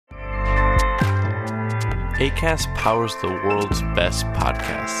Acast powers the world's best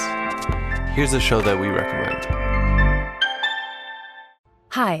podcasts. Here's a show that we recommend.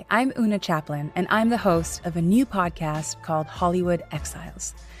 Hi, I'm Una Chaplin, and I'm the host of a new podcast called Hollywood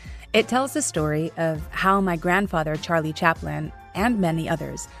Exiles. It tells the story of how my grandfather, Charlie Chaplin, and many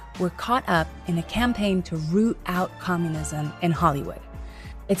others were caught up in a campaign to root out communism in Hollywood.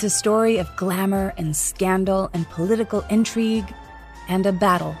 It's a story of glamour and scandal and political intrigue and a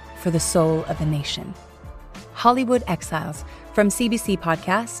battle for the soul of a nation. Hollywood Exiles from CBC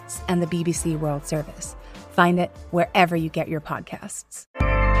Podcasts and the BBC World Service. Find it wherever you get your podcasts.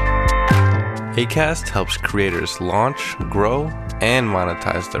 Acast helps creators launch, grow, and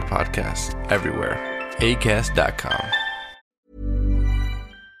monetize their podcasts everywhere. Acast.com.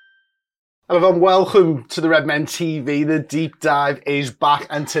 Hello everyone, welcome to the Red Men TV. The deep dive is back,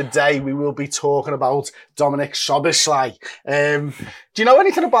 and today we will be talking about Dominik Szoboszlai. Do you know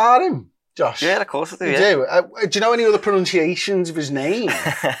anything about him, Josh? Yeah, of course I do. You do? Do you know any other pronunciations of his name?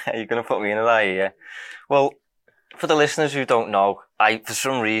 You're going to put me in a lie, yeah. Well, for the listeners who don't know, for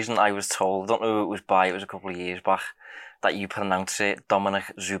some reason I was told, I don't know who it was a couple of years back, that you pronounce it Dominik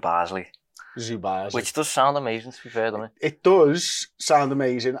Szoboszlai. Szoboszlai. Which does sound amazing, to be fair, doesn't it? It does sound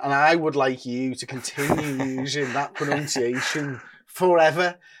amazing, and I would like you to continue using that pronunciation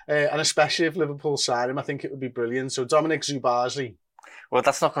forever, and especially if Liverpool sign him, I think it would be brilliant. So Dominik Szoboszlai. Well,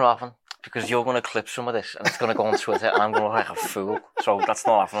 that's not going to happen, because you're going to clip some of this, and it's going to go on Twitter, and I'm going to look like a fool. So that's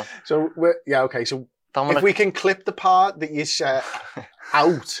not happening. So, so Dominik... if we can clip the part that you said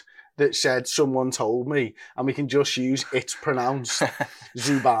out, that said someone told me, and we can just use it's pronounced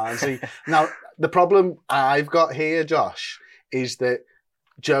Szoboszlai. Now, the problem I've got here, Josh, is that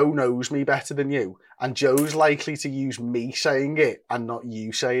Joe knows me better than you, and Joe's likely to use me saying it and not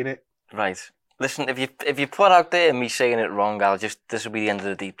you saying it. Right. Listen, if you put out there me saying it wrong, this will be the end of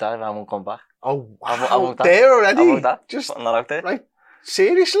the deep dive. I won't come back. Oh, wow. I won't there already? I won't that. Just putting that out there. Right.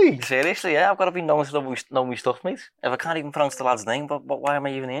 Seriously? Seriously, yeah. I've got to be known to know my stuff, mate. If I can't even pronounce the lad's name, but why am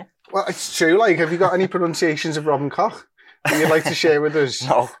I even here? Well, it's true. Like, have you got any pronunciations of Robin Koch that you'd like to share with us?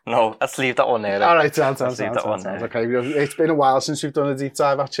 No. Let's leave that one there. All right, sounds. Okay. It's been a while since we've done a deep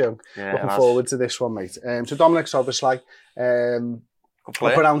dive, actually. Yeah, looking forward to this one, mate. So Dominik Szoboszlai,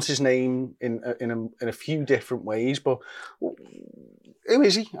 I pronounce his name in a few different ways, but who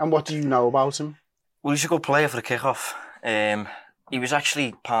is he, and what do you know about him? Well, he's a good player for the kick-off. He was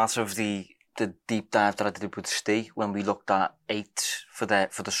actually part of the deep dive that I did with Steve when we looked at 8 for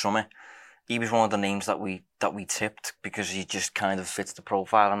the summer. He was one of the names that we tipped because he just kind of fits the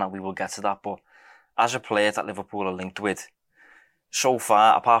profile, and that we will get to that. But as a player that Liverpool are linked with, so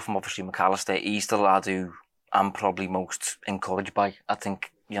far, apart from obviously McAllister, he's the lad who I'm probably most encouraged by. I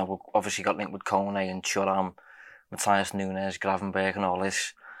think, we've obviously got linked with Kone and Thuram, Matthias Nunes, Gravenberg and all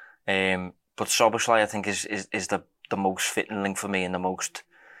this. But Szoboszlai, I think, is the most fitting link for me and the most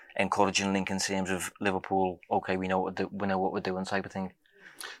encouraging link in terms of Liverpool. Okay, we know what we're doing type of thing.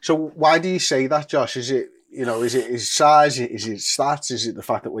 So why do you say that, Josh? Is it his size? Is it his stats? Is it the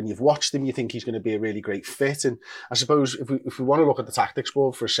fact that when you've watched him, you think he's going to be a really great fit? And I suppose if we want to look at the tactics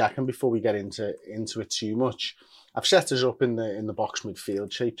board for a second before we get into it too much, I've set us up in the box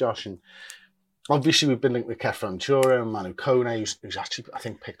midfield shape, Josh, and obviously we've been linked with Kefren Thuram and Manu Kone, who's actually, I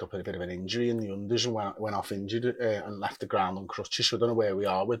think, picked up a bit of an injury in the unders and went off injured and left the ground on crutches. So I don't know where we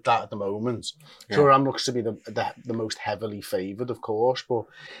are with that at the moment. Yeah. Thuram looks to be the most heavily favoured, of course, but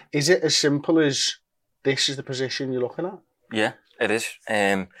is it as simple as this is the position you're looking at? Yeah, it is.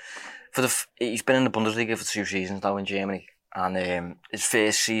 He's been in the Bundesliga for 2 seasons now in Germany, and his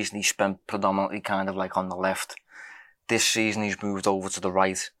first season he spent predominantly kind of like on the left. This season he's moved over to the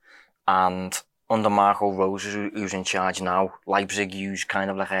right, and under Marco Rose, who's in charge now, Leipzig use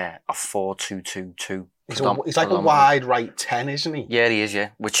kind of like a 4-2-2-2. He's like a wide right 10, isn't he? Yeah, he is, yeah.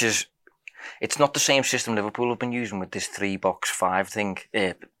 Which is, it's not the same system Liverpool have been using with this 3-box-5 thing,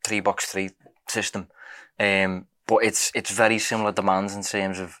 3-box-3 system. But it's very similar demands in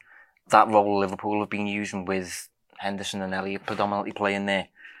terms of that role Liverpool have been using with Henderson and Elliott predominantly playing there.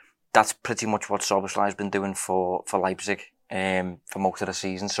 That's pretty much what Szoboszlai has been doing for Leipzig for most of the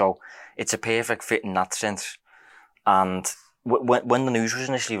season. So it's a perfect fit in that sense. And when the news was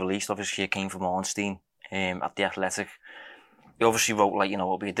initially released, obviously it came from Ornstein at The Athletic. He obviously wrote,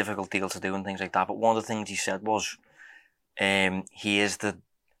 it'll be a difficult deal to do and things like that. But one of the things he said was, it'd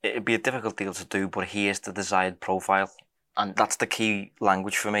be a difficult deal to do, but here's the desired profile. And that's the key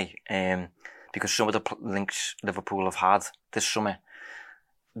language for me. Because some of the links Liverpool have had this summer,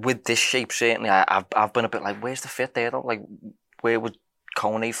 with this shape, certainly, I've been a bit like, where's the fit there though? Like, where would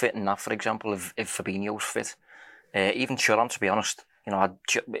Kone fit in that, for example, if Fabinho's fit? Even Thuram, to be honest. You know,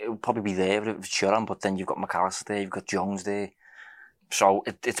 it would probably be there if it was Thuram, but then you've got McAllister there, you've got Jones there. So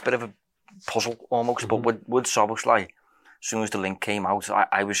it's a bit of a puzzle almost. But with Szoboszlai, as soon as the link came out,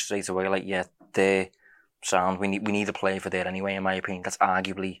 I was straight away like, yeah, they're sound. We need a player for there anyway, in my opinion. That's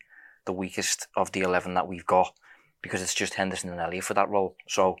arguably the weakest of the 11 that we've got, because it's just Henderson and Elliott for that role.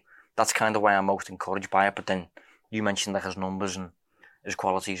 So that's kind of why I'm most encouraged by it. But then you mentioned like his numbers and his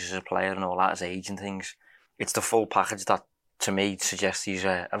qualities as a player and all that, his age and things. It's the full package that, to me, suggests he's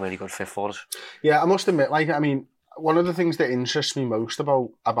a really good fit for us. Yeah, I must admit, like, I mean, one of the things that interests me most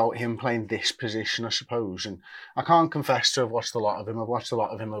about him playing this position, I suppose, and I can't confess to have watched a lot of him. I've watched a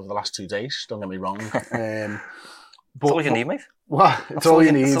lot of him over the last 2 days, don't get me wrong. That's all you need, mate. Well, it's all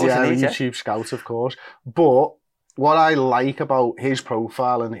you need, YouTube Scout, of course. But what I like about his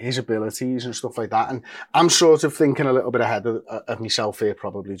profile and his abilities and stuff like that, and I'm sort of thinking a little bit ahead of myself here,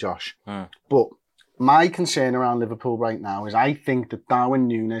 probably, Josh. But my concern around Liverpool right now is I think that Darwin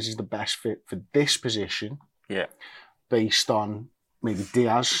Núñez is the best fit for this position. Yeah. Based on maybe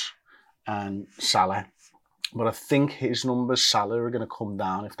Diaz and Salah. But I think his numbers, Salah, are going to come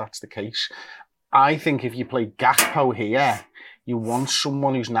down if that's the case. I think if you play Gakpo here, you want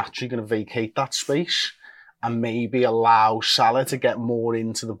someone who's naturally going to vacate that space and maybe allow Salah to get more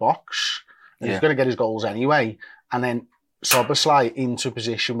into the box. He's going to get his goals anyway. And then Szoboszlai into a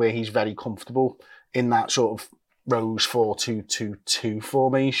position where he's very comfortable in that sort of Rose 4-2-2-2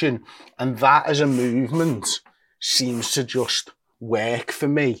 formation. And that as a movement seems to just work for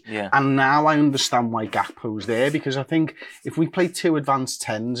me. Yeah. And now I understand why Gakpo's there, because I think if we play 2 advanced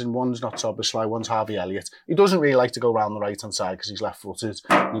 10s and one's not Szoboszlai, one's Harvey Elliott, he doesn't really like to go around the right-hand side because he's left-footed.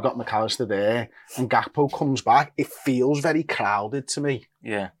 You've got McAllister there and Gakpo comes back. It feels very crowded to me.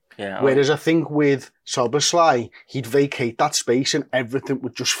 Yeah. Yeah. Whereas I think with Szoboszlai, he'd vacate that space and everything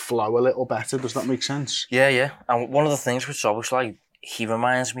would just flow a little better. Does that make sense? Yeah. And one of the things with Szoboszlai, he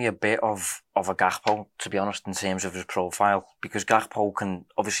reminds me a bit of a Gakpo, to be honest, in terms of his profile. Because Gakpo can,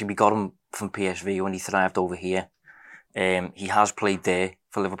 obviously we got him from PSV when he thrived over here. He has played there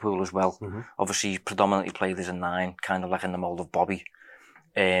for Liverpool as well. Mm-hmm. Obviously, he predominantly played as a 9, kind of like in the mould of Bobby.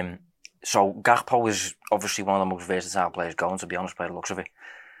 So Gakpo is obviously one of the most versatile players going, to be honest, by the looks of it.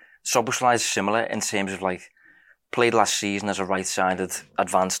 Szoboszlai is similar in terms of like played last season as a right-sided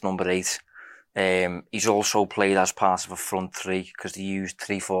advanced number 8. He's also played as part of a front 3 because they used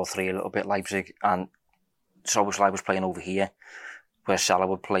 3-4-3 a little bit Leipzig, and Szoboszlai was playing over here where Salah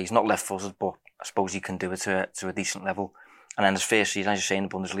would play. He's not left-footed, but I suppose he can do it to a decent level. And then his first season, as you say, in the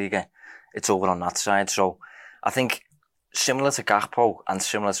Bundesliga, it's over on that side. So I think similar to Gakpo and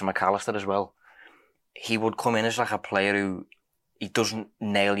similar to McAllister as well, he would come in as like a player who he doesn't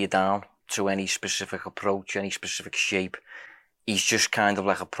nail you down to any specific approach, any specific shape. He's just kind of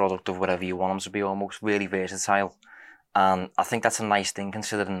like a product of whatever you want him to be, almost really versatile. And I think that's a nice thing,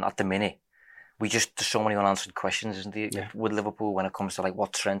 considering at the minute, there's so many unanswered questions, isn't there, with Liverpool when it comes to like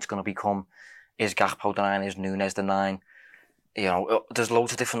what Trent's going to become. Is Gakpo the 9? Is Núñez the 9? You know, there's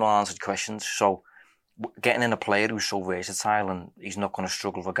loads of different unanswered questions. So getting in a player who's so versatile and he's not going to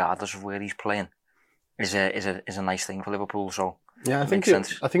struggle regardless of where he's playing is a nice thing for Liverpool. So yeah, I think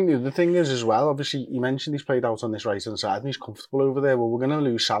the other thing is as well, obviously you mentioned he's played out on this right hand side and he's comfortable over there. Well, we're going to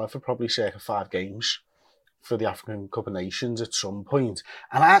lose Salah for probably circa 5 games for the African Cup of Nations at some point.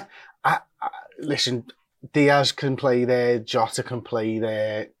 And I listen, Diaz can play there, Jota can play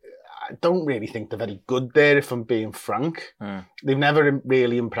there. I don't really think they're very good there, if I'm being frank. They've never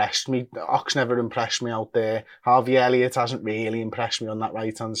really impressed me. Ox never impressed me out there. Harvey Elliott hasn't really impressed me on that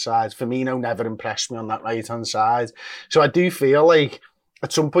right-hand side. Firmino never impressed me on that right-hand side. So I do feel like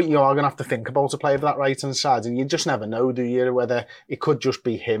at some point you are going to have to think about a player for that right-hand side, and you just never know, do you, whether it could just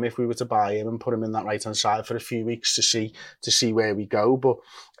be him if we were to buy him and put him in that right-hand side for a few weeks to see where we go. But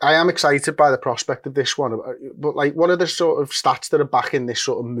I am excited by the prospect of this one. But like, what are the sort of stats that are backing this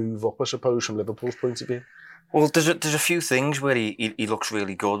sort of move up, I suppose, from Liverpool's point of view? Well, there's a few things where he looks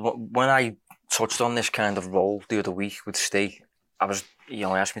really good. When I touched on this kind of role the other week with Steve, I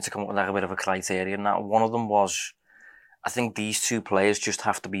asked me to come up with like a bit of a criteria, and that one of them was, I think these two players just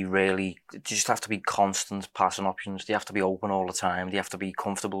have to be constant passing options. They have to be open all the time. They have to be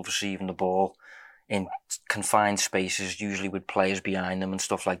comfortable receiving the ball in confined spaces, usually with players behind them and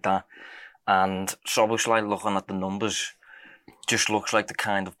stuff like that. And Szoboszlai, looking at the numbers, just looks like the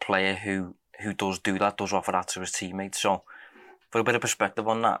kind of player who does do that, does offer that to his teammates. So, for a bit of perspective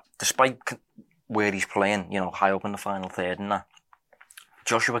on that, despite where he's playing, high up in the final third and that,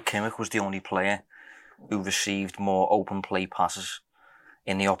 Joshua Kimmich was the only player who received more open play passes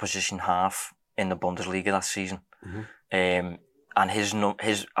in the opposition half in the Bundesliga that season. Mm-hmm. And his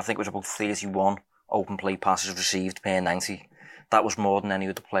I think it was about 31 open play passes received per 90. that was more than any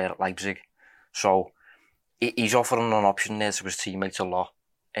other player at Leipzig. So he's offering an option there to his teammates a lot.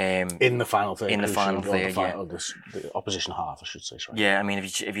 In the final third. In the final third, yeah. The opposition half, I should say. Sorry. Yeah, I mean,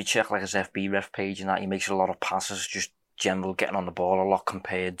 if you check like his FB ref page and that, he makes a lot of passes, just general getting on the ball a lot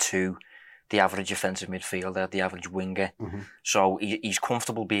compared to the average offensive midfielder, the average winger. So he's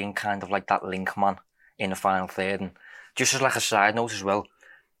comfortable being kind of like that link man in the final third. And just as like a side note as well,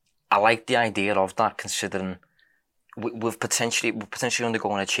 I like the idea of that, considering we're potentially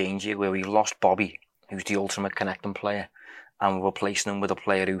undergoing a change here where we lost Bobby, who's the ultimate connecting player, and we're replacing him with a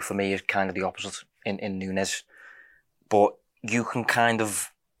player who, for me, is kind of the opposite in Nunes. But you can kind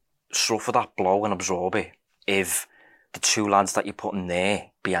of suffer that blow and absorb it if the two lads that you're putting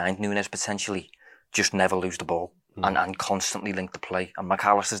there behind Nunes potentially just never lose the ball and constantly link the play. And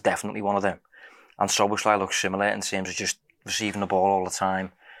McAllister's definitely one of them. And Szoboszlai looks similar in terms of just receiving the ball all the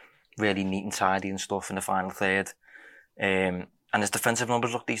time, really neat and tidy and stuff in the final third. And his defensive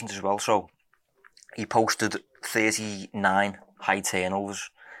numbers look decent as well. So he posted 39 high turnovers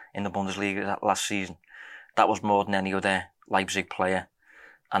in the Bundesliga last season. That was more than any other Leipzig player.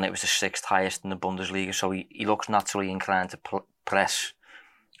 And it was the 6th highest in the Bundesliga. So he looks naturally inclined to press.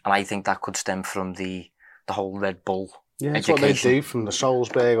 And I think that could stem from the whole Red Bull education. It's what they do from the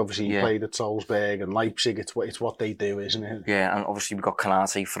Salzburg. Obviously, he played at Salzburg and Leipzig. It's what they do, isn't it? Yeah, and obviously we've got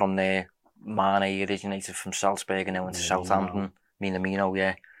Kanate from there. Mane originated from Salzburg and then went to Southampton. Minamino,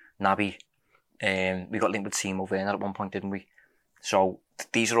 yeah. Naby. We got linked with Timo Werner at one point, didn't we? So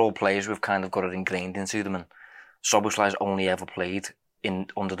these are all players we've kind of got it ingrained into them. And Szoboszlai's only ever played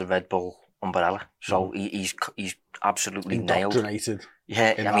under the Red Bull umbrella. So he's absolutely nailed. Indoctrinated.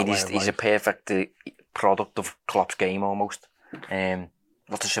 Yeah, I mean, he's a perfect product of Klopp's game almost.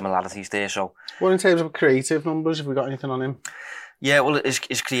 Lots of similarities there. So, well, in terms of creative numbers, have we got anything on him? Yeah, well,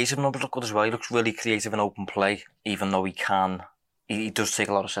 his creative numbers look good as well. He looks really creative in open play, even though he does take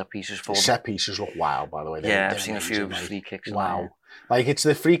a lot of set pieces for them. Set pieces look wild, by the way. I've seen a few of his free kicks. Wow. Like, it's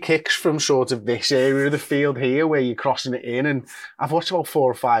the free kicks from sort of this area of the field here where you're crossing it in, and I've watched about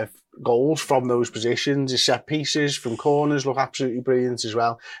 4 or 5 goals from those positions. His set pieces from corners look absolutely brilliant as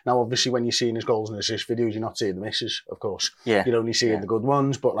well. Now, obviously, when you're seeing his goals and assist videos, you're not seeing the misses, of course. Yeah. You're only seeing the good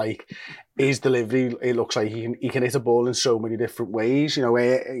ones, but like his delivery, it looks like he can hit a ball in so many different ways.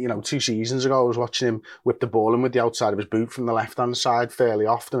 2 seasons ago, I was watching him whip the ball in with the outside of his boot from the left-hand side fairly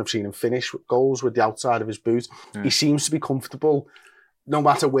often. I've seen him finish goals with the outside of his boot. He seems to be comfortable no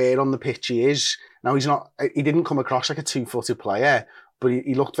matter where on the pitch he is. Now, he didn't come across like a 2-footed player, but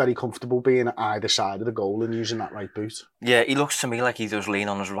he looked very comfortable being at either side of the goal and using that right boot. Yeah, he looks to me like he does lean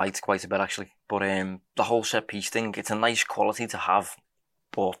on his right quite a bit, actually. But the whole set-piece thing, it's a nice quality to have,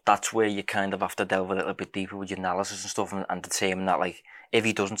 but that's where you kind of have to delve a little bit deeper with your analysis and stuff and determine that, like, if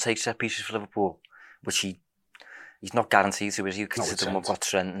he doesn't take set-pieces for Liverpool, which he's not guaranteed to, is he? Considering we've got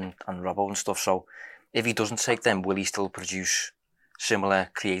Trent and Robbo and stuff. So if he doesn't take them, will he still produce similar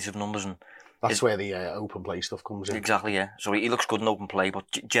creative numbers? And that's where the open play stuff comes in. Exactly, yeah. So he looks good in open play, but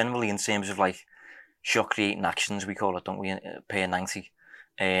generally in terms of like shot creating actions, we call it, don't we, per 90.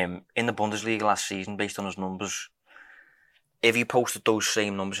 In the Bundesliga last season, based on his numbers, if he posted those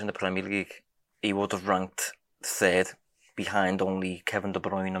same numbers in the Premier League, he would have ranked 3rd behind only Kevin De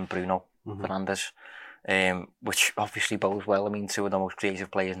Bruyne and Bruno Fernandes, which obviously bodes well. I mean, 2 of the most creative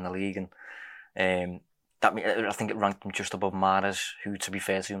players in the league, and I think it ranked him just above Mahrez, who, to be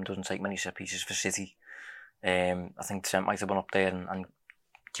fair to him, doesn't take many set pieces for City. I think Trent might have been up there, and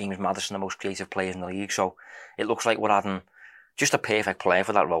James Maddison, the most creative players in the league. So it looks like we're adding just a perfect player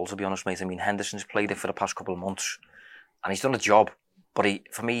for that role, to be honest, mate. I mean, Henderson's played it for the past couple of months, and he's done a job. But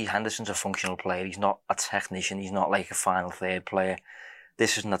for me, Henderson's a functional player. He's not a technician. He's not like a final third player.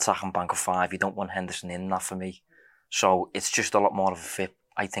 This is an attacking bank of 5. You don't want Henderson in that for me. So it's just a lot more of a fit,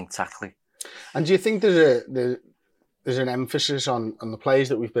 I think, tactically. And do you think there's an emphasis on the players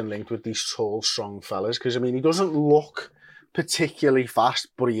that we've been linked with, these tall, strong fellas? Because, I mean, he doesn't look particularly fast,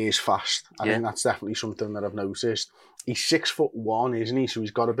 but he is fast. I think that's definitely something that I've noticed. He's 6'1", isn't he? So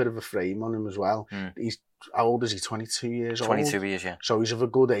he's got a bit of a frame on him as well. He's, how old is he? 22 years old? 22 years, yeah. So he's of a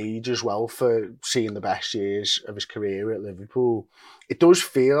good age as well for seeing the best years of his career at Liverpool. It does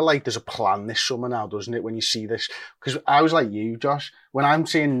feel like there's a plan this summer now, doesn't it, when you see this? Because I was like you, Josh, when I'm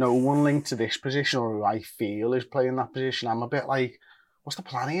seeing no one linked to this position or who I feel is playing that position, I'm a bit like, what's the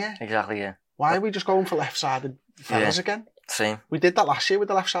plan here? Exactly, yeah. Why are we just going for left-sided fellas again? Same. We did that last year with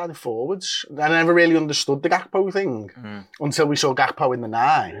the left-sided forwards. I never really understood the Gakpo thing until we saw Gakpo in the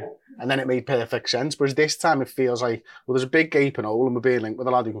 9, and then it made perfect sense. Whereas this time it feels like, well, there's a big gaping hole and we're being linked with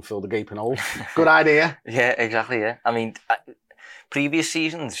a lad who can fill the gaping hole. Good idea. Yeah, exactly, yeah. I mean, previous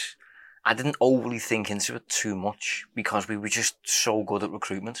seasons, I didn't overly think into it too much because we were just so good at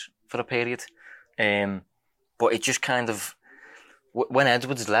recruitment for a period. But it just kind of, when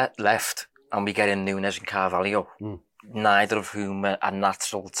Edwards left and we get in Núñez and Carvalho, neither of whom are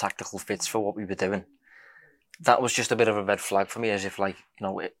natural tactical fits for what we were doing. That was just a bit of a red flag for me, as if, like, you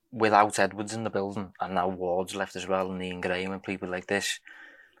know, without Edwards in the building and now Ward's left as well, and Ian Graham and people like this,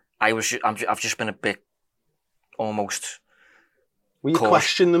 I've just been a bit almost. Well, you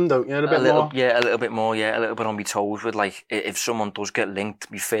question them, don't you, a bit more? Yeah, a little bit more, yeah, a little bit on my toes with, like, if someone does get linked,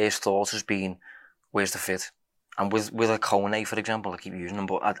 my first thought has been, where's the fit? And with a Kone, for example, I keep using him,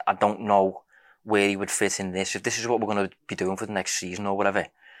 but I don't know where he would fit in this. If this is what we're going to be doing for the next season or whatever,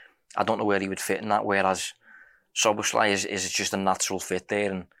 I don't know where he would fit in that, whereas Szoboszlai is just a natural fit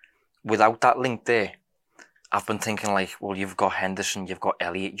there, and without that link there, I've been thinking, like, well, you've got Henderson, you've got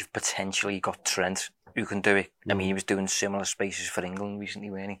Elliott, you've potentially got Trent, who can do it. I mean, he was doing similar spaces for England recently,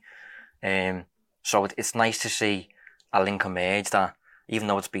 wasn't he? So it's nice to see a link emerge that, even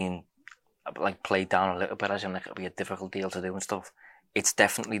though it's been, like, played down a little bit, as in, like, it'll be a difficult deal to do and stuff, it's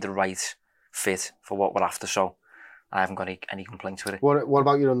definitely the right fit for what we're after, so I haven't got any complaints with it. What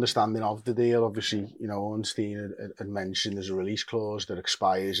about your understanding of the deal? Obviously, you know, Ornstein had mentioned there's a release clause that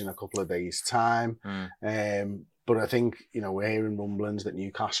expires in a couple of days' time. But I think, you know, we're hearing rumblings that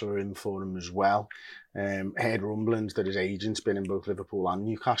Newcastle are in for him as well. Heard rumblings that his agent's been in both Liverpool and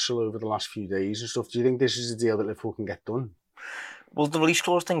Newcastle over the last few days and stuff. Do you think this is a deal that Liverpool can get done? Well, the release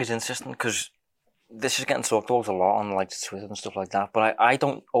clause thing is interesting because this is getting talked about a lot on, like, Twitter and stuff like that. But I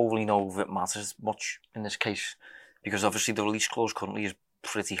don't overly know if it matters much in this case, because obviously the release clause currently is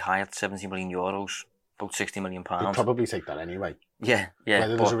pretty high at €70 million, about £60 million. They'd probably take that anyway. Yeah.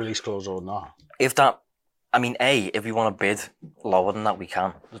 Whether there's a release clause or not. If we want to bid lower than that, we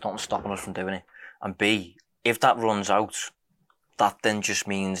can. There's nothing stopping us from doing it. And B, if that runs out, that then just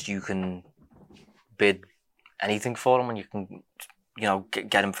means you can bid anything for him, and you can, you know,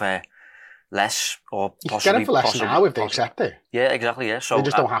 get him for less, or possibly. You can get him for less now if they accept it. Yeah, exactly. Yeah, so they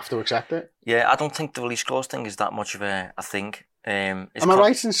just don't have to accept it. Yeah, I don't think the release clause thing is that much of a thing. Am I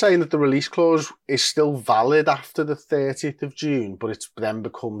right in saying that the release clause is still valid after the 30th of June, but it then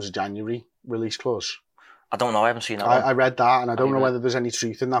becomes a January release clause? I don't know, I haven't seen that. I read that, and I don't know whether there's any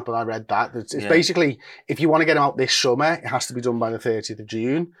truth in that, but I read that. It's basically, if you want to get him out this summer, it has to be done by the 30th of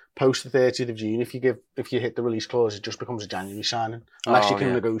June. Post the 30th of June, if you hit the release clause, it just becomes a January signing, unless you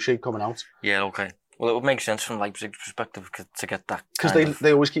can negotiate coming out. Yeah, okay. Well, it would make sense from Leipzig's perspective to get that. Because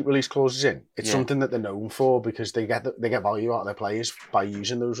they always keep release clauses in. It's something that they're known for, because they get value out of their players by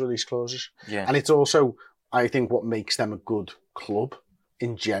using those release clauses. Yeah. And it's also, I think, what makes them a good club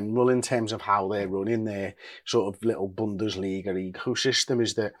in general, in terms of how they're running their sort of little Bundesliga ecosystem,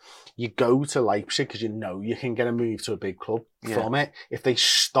 is that you go to Leipzig because you know you can get a move to a big club from it. If they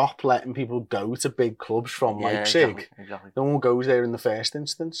stop letting people go to big clubs from Leipzig, exactly. No one goes there in the first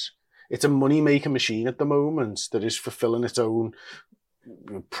instance. It's a money-making machine at the moment that is fulfilling its own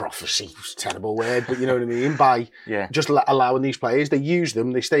prophecy. It's a terrible word, but you know what I mean? By just allowing these players, they use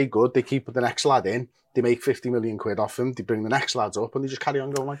them, they stay good, they keep the next lad in, they make 50 million quid off them, they bring the next lads up, and they just carry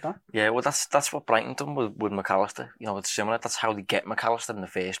on going like that. Yeah, well, that's what Brighton done with McAllister. You know, it's similar. That's how they get McAllister in the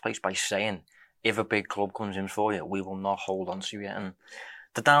first place, by saying, if a big club comes in for you, we will not hold on to you. And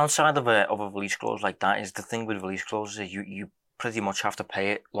the downside of a release clause like that is, the thing with release clauses is you pretty much have to pay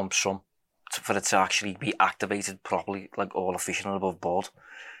it lump sum for it to actually be activated properly, like all official and above board.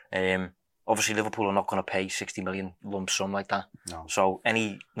 Obviously, Liverpool are not going to pay 60 million lump sum like that. No. So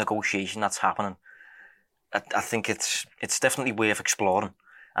any negotiation that's happening, I think it's definitely worth exploring.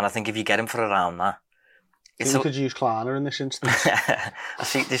 And I think if you get him for around that, you could use Klarna in this instance.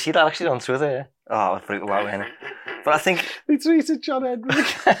 Did you see that actually on Twitter? Yeah? Oh, it's pretty low, isn't it? But I think he tweeted John Edward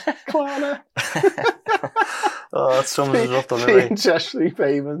Klarna. Oh, that sums it up, doesn't it? Interest-free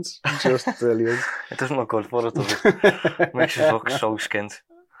payments, just brilliant. It doesn't look good for it, does it? Makes you look so skint.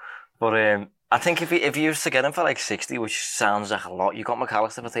 But I think if you used to get him for like 60, which sounds like a lot, you got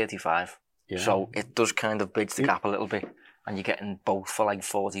McAllister for 35. Yeah. So it does kind of bridge the gap a little bit, and you're getting both for like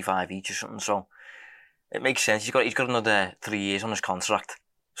 45 each or something. So it makes sense. He's got another 3 years on his contract.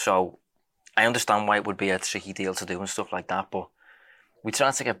 So I understand why it would be a tricky deal to do and stuff like that. But we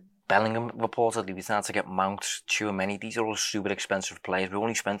tried to get Bellingham reportedly, we tried to get Mount, Tchouameni. These are all super expensive players. We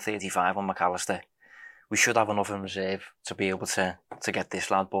only spent 35 on McAllister. We should have enough in reserve to be able to get this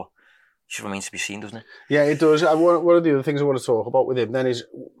lad, but it just remains to be seen, doesn't it? Yeah, it does. One of the other things I want to talk about with him then is,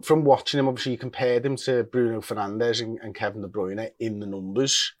 from watching him, obviously you compared him to Bruno Fernandes and Kevin De Bruyne in the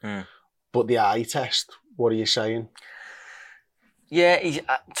numbers, but the eye test, what are you saying? Yeah,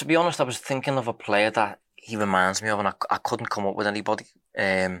 to be honest, I was thinking of a player that he reminds me of, and I couldn't come up with anybody.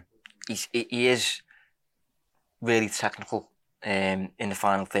 he is really technical in the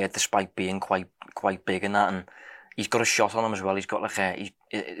final third, despite being quite big in that, and he's got a shot on him as well. He's got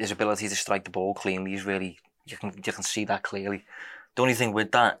his ability to strike the ball cleanly is really, you can see that clearly. The only thing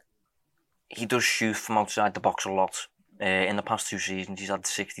with that, he does shoot from outside the box a lot. In the past 2 seasons, he's had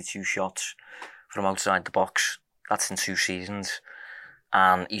 62 shots from outside the box. That's in 2 seasons.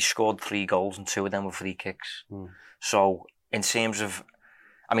 And he scored 3 goals and 2 of them were free kicks. So, in terms of,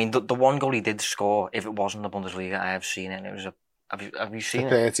 I mean, the one goal he did score, if it wasn't the Bundesliga, I have seen it. And it was have you seen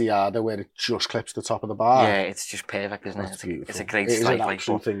the it? 30-yarder where it just clips the top of the bar. Yeah, it's just perfect, isn't That's it? beautiful. It's a great strike. strike. It is an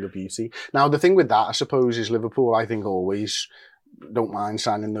absolute thing of beauty. Now, the thing with that, I suppose, is Liverpool, I think, always don't mind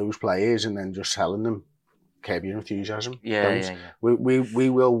signing those players and then just selling them. Curb your enthusiasm. Yeah. We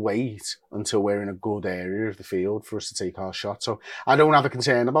will wait until we're in a good area of the field for us to take our shot. So I don't have a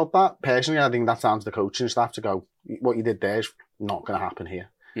concern about that. Personally, I think that's down to the coaching staff to go, what you did there is not going to happen here.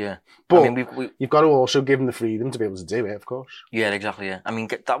 Yeah. But I mean, you've got to also give them the freedom to be able to do it, of course. Yeah, exactly, yeah. I mean,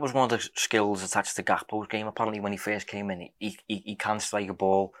 that was one of the skills attached to Gakpo's game. Apparently, when he first came in, he can strike a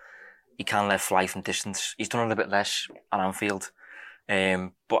ball. He can let fly from distance. He's done it a bit less at Anfield.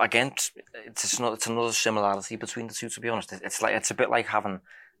 But again, it's another similarity between the two, to be honest. It's a bit like having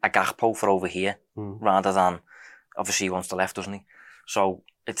a Gakpo for over here, rather than, obviously he wants the left, doesn't he? So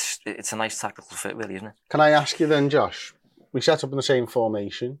it's a nice tactical fit, really, isn't it? Can I ask you then, Josh? We set up in the same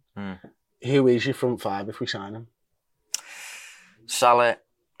formation. Who is your front five if we sign him? Salah,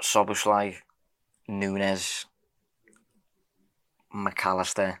 Szoboszlai, Núñez,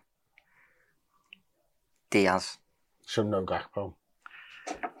 McAllister, Diaz. So no Gakpo.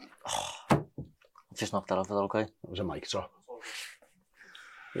 Just knocked that off, is that okay? It was a mic drop.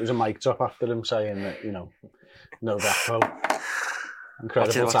 It was a mic drop after him saying that, no Gakpo.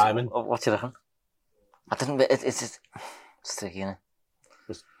 Incredible timing. What do you reckon? I didn't. It's tricky, isn't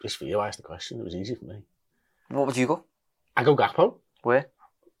it? Just for you, I asked the question. It was easy for me. What would you go? I go Gakpo. Where?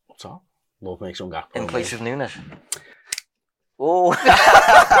 What's up? Love makes some Gakpo. In place of Núñez. Oh,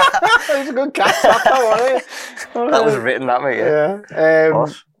 that was a good catch. That was written that, mate. Yeah.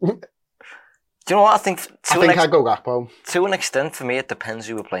 Do you know what I think? I go Gakpo. To an extent, for me, it depends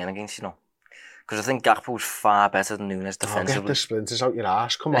who we're playing against. Because I think Gakpo's far better than Núñez defensively. Get the splinters out your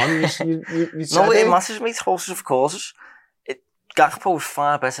arse. Come on, you no, it matters, mate. Horses for courses. Gakpo's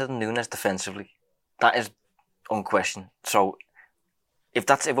far better than Núñez defensively. That is unquestioned. So, if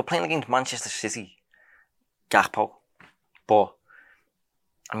we're playing against Manchester City, Gakpo. But,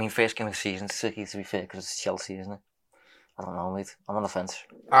 I mean, first game of the season, it's tricky to be fair because it's Chelsea, isn't it? I don't know, mate. I'm on the fence.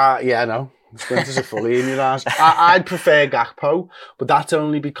 Yeah, no. Splinters are fully in your arse. I'd prefer Gakpo, but that's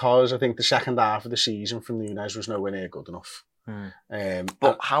only because I think the second half of the season from Núñez was nowhere near good enough.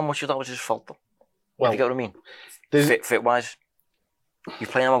 But how much of that was his fault, though? Well, you get what I mean? Fit-wise, you're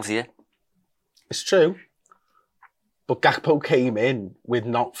playing him out here. It's true. But Gakpo came in with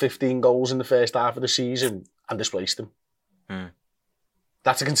not 15 goals in the first half of the season and displaced them.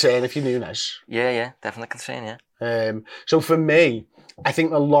 That's a concern if you're Núñez. Yeah, definitely a concern, yeah. So for me, I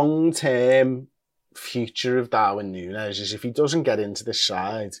think the long-term future of Darwin Núñez is if he doesn't get into this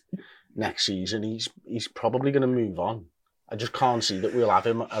side next season, he's probably going to move on. I just can't see that we'll have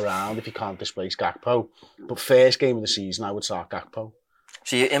him around if he can't displace Gakpo. But first game of the season, I would start Gakpo.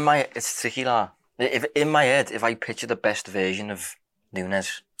 See, it's tricky, that. In my head, if I picture the best version of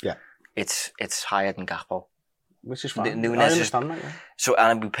Núñez, it's higher than Gakpo. Which is fine. Núñez I understand that, yeah. So,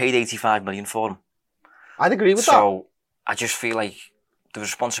 and we paid 85 million for him. I'd agree with that. So, I just feel like the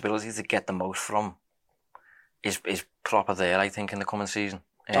responsibility to get the most from is proper there, I think, in the coming season.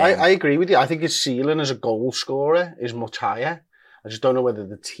 I agree with you. I think his ceiling as a goal scorer is much higher. I just don't know whether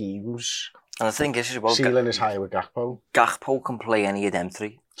the team's and the thing is, well, ceiling is higher with Gakpo. Gakpo can play any of them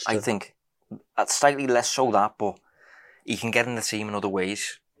three. I think that's slightly less so that, but he can get in the team in other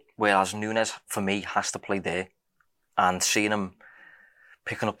ways. Whereas Núñez, for me, has to play there. And seeing him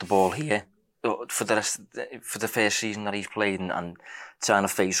picking up the ball here for the first season that he's played and trying to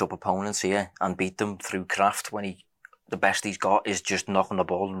face up opponents here and beat them through craft when the best he's got is just knocking the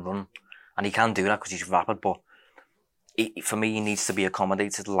ball and running. And he can do that because he's rapid, but for me, he needs to be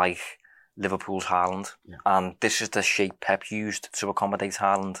accommodated like Liverpool's Haaland. Yeah. And this is the shape Pep used to accommodate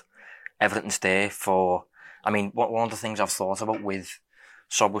Haaland. Everything's there for... I mean, one of the things I've thought about with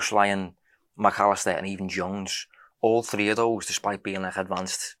Szoboszlai and McAllister and even Jones, all three of those, despite being like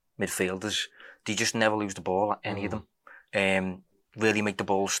advanced midfielders, they just never lose the ball, any of them. Really make the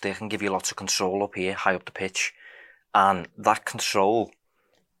ball stick and give you lots of control up here, high up the pitch. And that control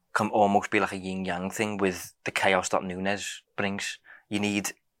can almost be like a yin-yang thing with the chaos that Núñez brings. You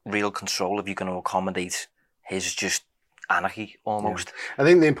need real control if you're going to accommodate his just anarchy almost. Yeah. I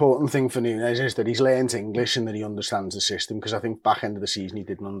think the important thing for Núñez is that he's learned English and that he understands the system, because I think back end of the season he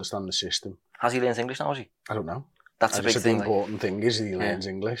didn't understand the system. Has he learned English now, has he? I don't know. That's a big thing. The important thing is that he learns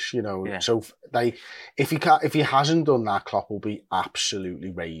English, you know. Yeah. So if he hasn't done that, Klopp will be absolutely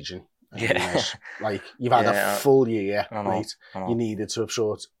raging. Yeah. Like, you've had a full year, mate. I know. You needed to have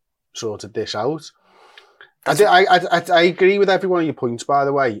sorted this out. I agree with every one of your points, by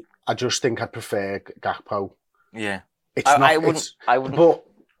the way. I just think I'd prefer Gakpo. Yeah. I wouldn't. But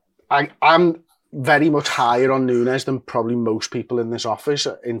I'm very much higher on Núñez than probably most people in this office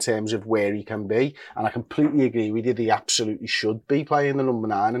in terms of where he can be. And I completely agree with you. He absolutely should be playing the number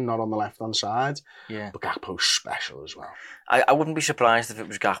 9 and not on the left-hand side. Yeah. But Gakpo's special as well. I wouldn't be surprised if it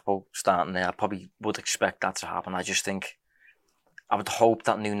was Gakpo starting there. I probably would expect that to happen. I just think, I would hope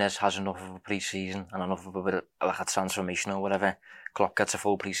that Núñez has enough of a pre-season and enough of a bit of like a transformation or whatever. Klopp gets a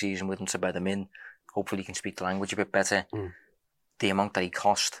full pre-season with him to bed him in. Hopefully he can speak the language a bit better. The amount that he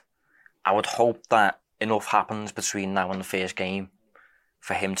cost, I would hope that enough happens between now and the first game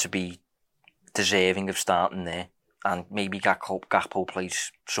for him to be deserving of starting there. And maybe Gakpo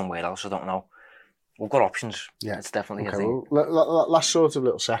plays somewhere else, I don't know. We've got options. Yeah, it's definitely a thing. Well, last sort of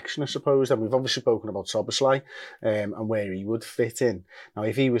little section, I suppose. Then we've obviously spoken about Szoboszlai and where he would fit in. Now,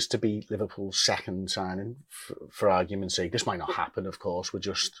 if he was to be Liverpool's second signing, for argument's sake, this might not happen. Of course, we're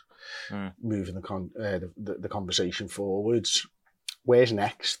just moving the conversation forwards. Where's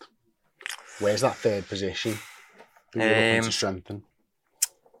next? Where's that third position? Who are you looking to strengthen?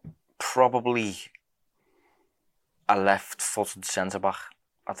 Probably a left-footed centre-back,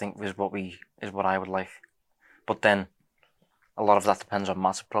 I think is what I would like. But then a lot of that depends on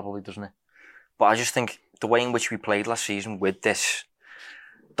Matt, probably, doesn't it? But I just think the way in which we played last season with this,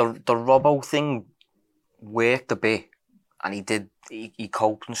 the Robbo thing worked a bit, and he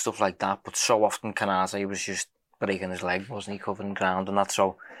coped and stuff like that. But so often Canate was just breaking his leg, wasn't he, covering ground and that.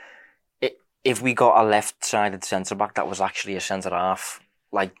 So if we got a left-sided centre back that was actually a centre half,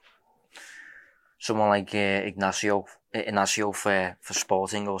 like someone like Ignacio for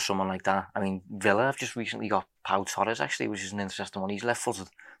Sporting or someone like that. I mean, Villa have just recently got Pau Torres, actually, which is an interesting one. He's left-footed.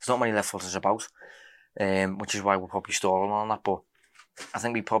 There's not many left-footers about, which is why we're probably stalling on that. But I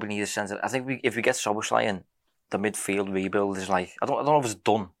think we probably need a centre. I think if we get Szoboszlai in, the midfield rebuild is like, I don't know if it's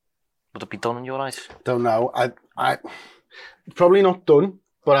done. Would it be done in your eyes? Don't know. I probably not done.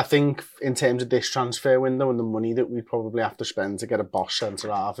 But I think in terms of this transfer window and the money that we'd probably have to spend to get a boss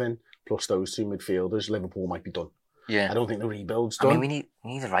centre-half in, plus those two midfielders, Liverpool might be done. Yeah. I don't think the rebuild's done. I mean,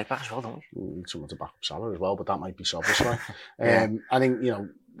 we need a right-back as well, don't we? We need someone to back up Salah as well, but that might be Szoboszlai. I think, you know,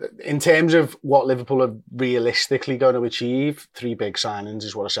 in terms of what Liverpool are realistically going to achieve, 3 big signings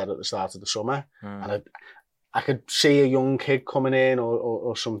is what I said at the start of the summer. And I could see a young kid coming in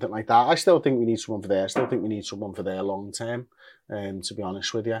or something like that. I still think we need someone for there. I still think we need someone for there long term, to be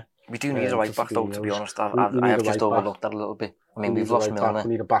honest with you. We do need a right back though, to be honest. I have just overlooked that a little bit. I mean, we've lost Milner.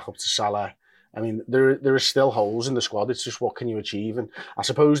 We need a backup to Salah. I mean, there are still holes in the squad. It's just what can you achieve? And I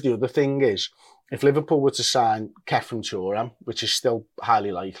suppose the other thing is, if Liverpool were to sign Kefren Turam, which is still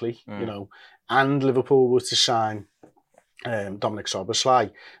highly likely, you know, and Liverpool were to sign Dominik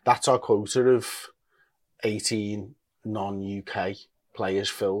Szoboszlai, that's our quota of 18 non-UK players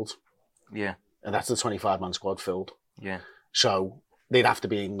filled. Yeah. And that's the 25-man squad filled. Yeah. So they'd have to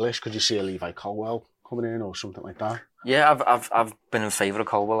be English. Could you see a Levi Colwill coming in or something like that? Yeah, I've been in favour of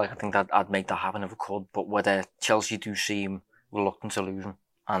Colwill. Like, I think that I'd make that happen if I could. But whether Chelsea do seem reluctant to lose him,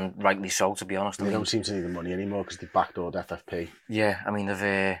 and rightly so, to be honest. They don't seem to need the money anymore because they've backdoored FFP. Yeah, I mean,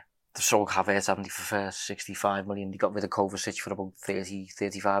 they've sold Havertz, haven't they, for 65 million. They got rid of Kovacic for about 30,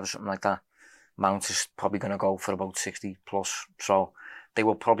 35 or something like that. Mount is probably going to go for about 60 plus. So they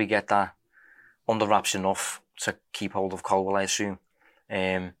will probably get that under wraps enough to keep hold of Colwill, I assume.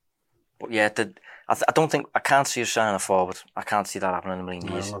 But yeah, I can't see us signing a forward. I can't see that happening in a million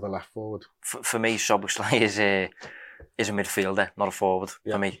years. Another left forward. For me, Szoboszlai is a midfielder, not a forward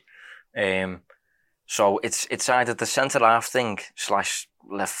for me. So it's either the centre half thing /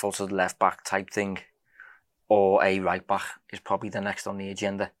 left footed left back type thing, or a right back is probably the next on the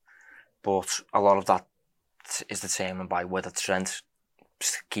agenda. But a lot of that is determined by whether Trent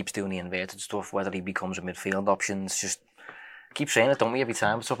keeps doing the inverted stuff, whether he becomes a midfield option. It's just keep saying it, don't we, every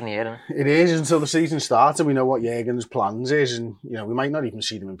time? It's up in the air, isn't it? It is until the season starts and we know what Jurgen's plans is, and we might not even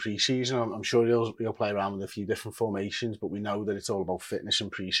see them in pre-season. I'm sure he'll play around with a few different formations, but we know that it's all about fitness in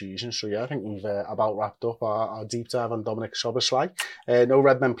pre-season. So yeah, I think we've about wrapped up our deep dive on Dominik Szoboszlai. No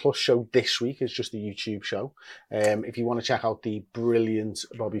Red Men Plus show this week, it's just a YouTube show. If you want to check out the brilliant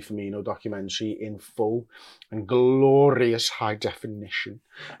Bobby Firmino documentary in full and glorious high definition,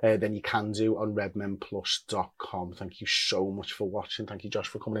 then you can do on redmenplus.com. Thank you so much for watching. Thank you, Josh,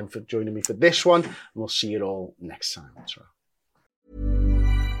 for coming in, for joining me for this one, and we'll see you all next time. That's right.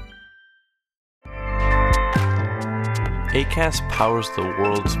 Acast powers the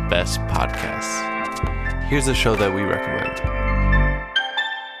world's best podcasts. Here's a show that we recommend.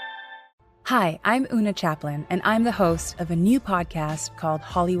 Hi, I'm Una Chaplin, and I'm the host of a new podcast called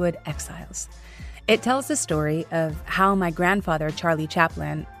Hollywood Exiles. It tells the story of how my grandfather, Charlie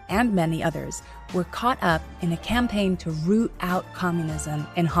Chaplin, and many others were caught up in a campaign to root out communism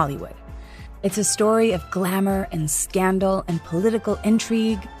in Hollywood. It's a story of glamour and scandal and political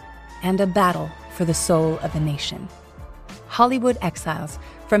intrigue and a battle for the soul of a nation. Hollywood Exiles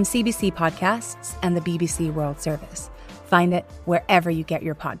from CBC Podcasts and the BBC World Service. Find it wherever you get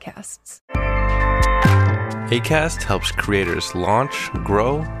your podcasts. Acast helps creators launch,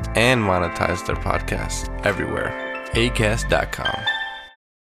 grow, and monetize their podcasts everywhere. Acast.com.